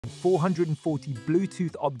440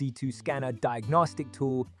 Bluetooth OBD2 scanner diagnostic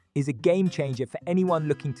tool is a game changer for anyone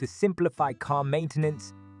looking to simplify car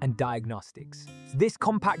maintenance and diagnostics. This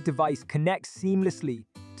compact device connects seamlessly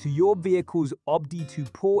to your vehicle's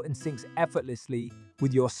OBD2 port and syncs effortlessly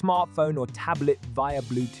with your smartphone or tablet via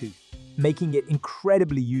Bluetooth, making it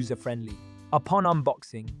incredibly user-friendly. Upon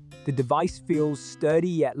unboxing, the device feels sturdy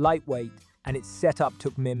yet lightweight, and its setup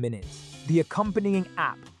took mere minutes. The accompanying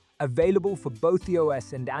app, available for both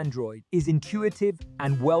iOS and Android, is intuitive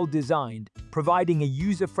and well-designed, providing a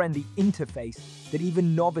user-friendly interface that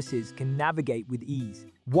even novices can navigate with ease.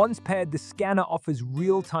 Once paired, the scanner offers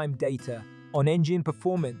real-time data on engine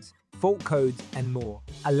performance, fault codes, and more,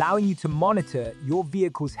 allowing you to monitor your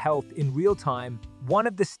vehicle's health in real time. One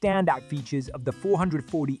of the standout features of the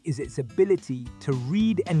 440 is its ability to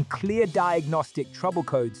read and clear diagnostic trouble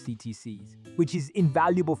codes (DTCs), which is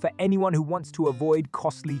invaluable for anyone who wants to avoid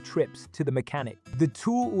costly trips to the mechanic. The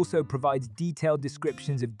tool also provides detailed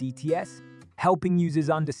descriptions of DTS, helping users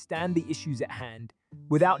understand the issues at hand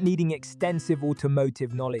without needing extensive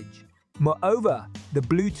automotive knowledge. Moreover, the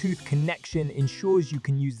Bluetooth connection ensures you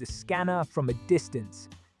can use the scanner from a distance,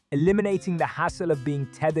 eliminating the hassle of being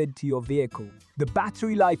tethered to your vehicle. The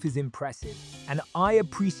battery life is impressive, and I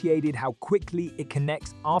appreciated how quickly it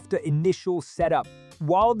connects after initial setup.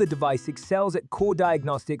 While the device excels at core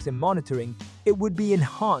diagnostics and monitoring, it would be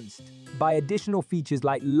enhanced by additional features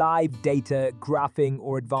like live data, graphing,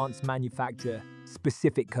 or advanced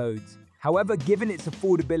manufacturer-specific codes. However, given its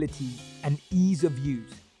affordability and ease of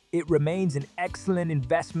use, it remains an excellent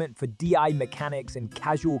investment for DI mechanics and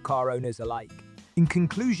casual car owners alike. In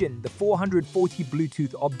conclusion, the 440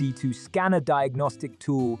 Bluetooth OBD2 scanner diagnostic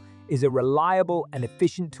tool is a reliable and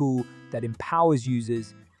efficient tool that empowers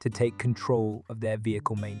users to take control of their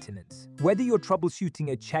vehicle maintenance. Whether you're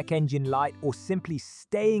troubleshooting a check engine light or simply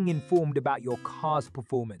staying informed about your car's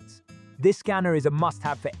performance, this scanner is a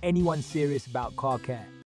must-have for anyone serious about car care.